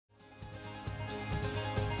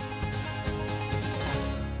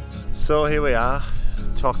So here we are,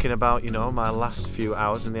 talking about, my last few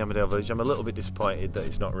hours in the Emmerdale village. I'm a little bit disappointed that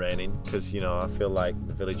it's not raining because, I feel like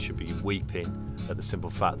the village should be weeping at the simple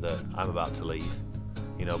fact that I'm about to leave,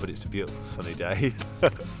 but it's a beautiful sunny day.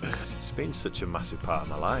 It's been such a massive part of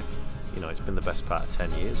my life. It's been the best part of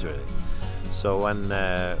 10 years really. So when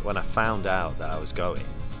I found out that I was going,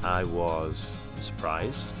 I was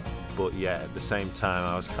surprised, but yet at the same time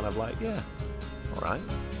I was kind of like, yeah, all right.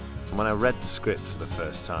 And when I read the script for the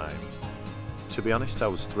first time, to be honest, I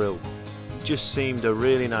was thrilled. It just seemed a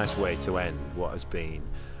really nice way to end what has been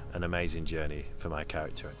an amazing journey for my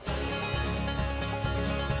character.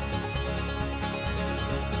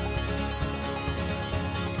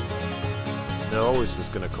 There always was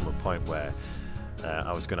going to come a point where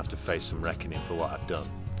I was going to have to face some reckoning for what I've done.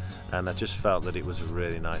 And I just felt that it was a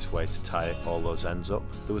really nice way to tie all those ends up.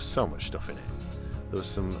 There was so much stuff in it. There was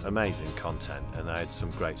some amazing content, and I had some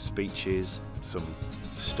great speeches, some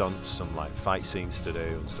stunts, some fight scenes to do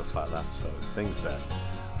and stuff like that. So things that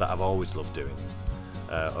I've always loved doing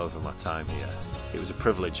over my time here. It was a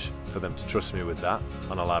privilege for them to trust me with that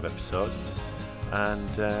on a live episode.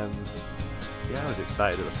 And yeah, I was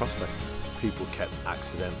excited at the prospect. People kept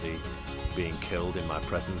accidentally being killed in my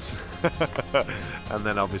presence. And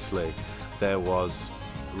then obviously there was,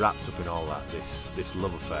 wrapped up in all that, this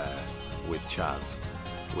love affair with Chaz,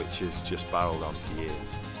 which has just barreled on for years.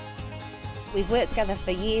 We've worked together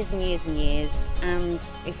for years and years and years, and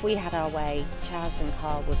if we had our way, Chaz and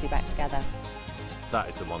Carl would be back together. That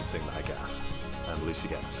is the one thing that I get asked, and Lucy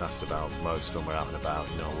gets asked about most when we're out and about,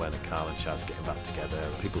 when are Carl and Chaz getting back together?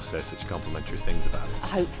 People say such complimentary things about it.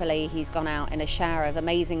 Hopefully he's gone out in a shower of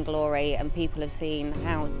amazing glory and people have seen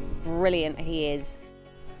how brilliant he is.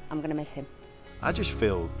 I'm going to miss him. I just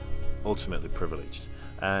feel ultimately privileged,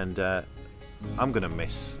 and I'm going to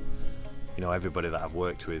miss everybody that I've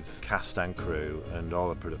worked with, cast and crew and all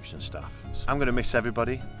the production staff. I'm going to miss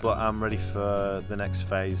everybody, but I'm ready for the next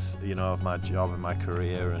phase of my job and my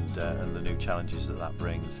career, and the new challenges that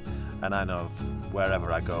brings. And I know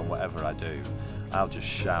wherever I go and whatever I do, I'll just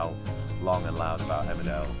shout long and loud about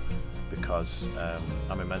Emmerdale, because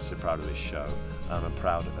I'm immensely proud of this show, and I'm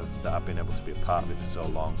proud that I've been able to be a part of it for so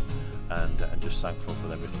long, and just thankful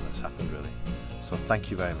for everything that's happened really. So thank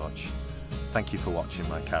you very much. Thank you for watching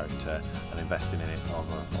my character and investing in it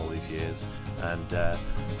over all these years, and I'll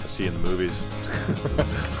see you in the movies.